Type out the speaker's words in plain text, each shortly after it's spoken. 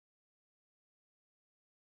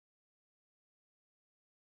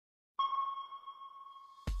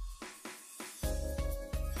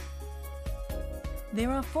There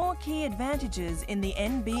are 4 key advantages in the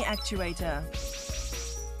NB actuator.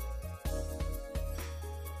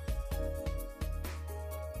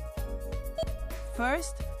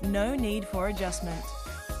 First, no need for adjustment.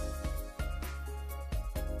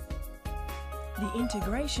 The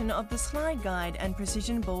integration of the slide guide and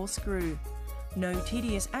precision ball screw. No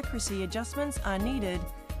tedious accuracy adjustments are needed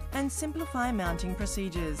and simplify mounting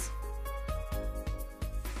procedures.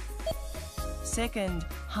 Second,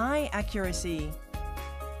 high accuracy.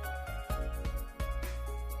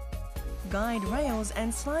 Guide rails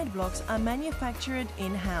and slide blocks are manufactured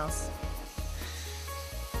in-house.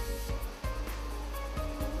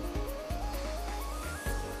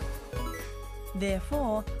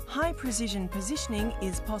 Therefore, high precision positioning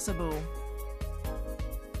is possible.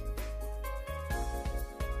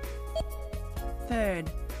 Third,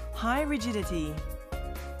 high rigidity.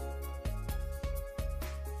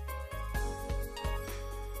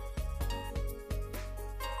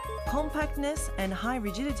 Compactness and high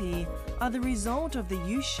rigidity are the result of the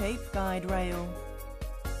U-shaped guide rail.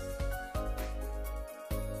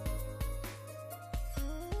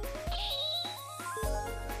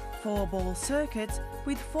 Four ball circuits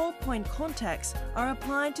with 4-point contacts are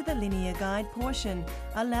applied to the linear guide portion,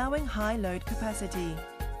 allowing high load capacity.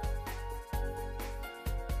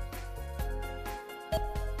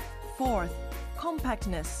 Fourth,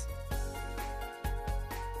 compactness.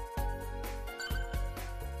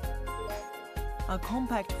 A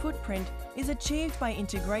compact footprint is achieved by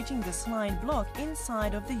integrating the slide block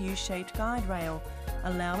inside of the U-shaped guide rail,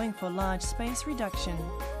 allowing for large space reduction.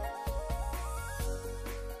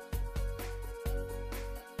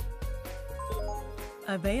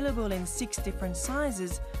 Available in 6 different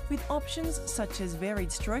sizes with options such as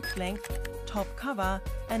varied stroke length, top cover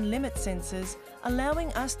and limit sensors,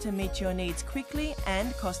 allowing us to meet your needs quickly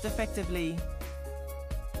and cost effectively.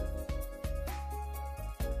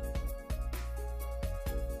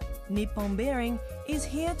 Nippon Bearing is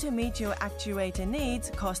here to meet your actuator needs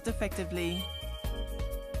cost effectively.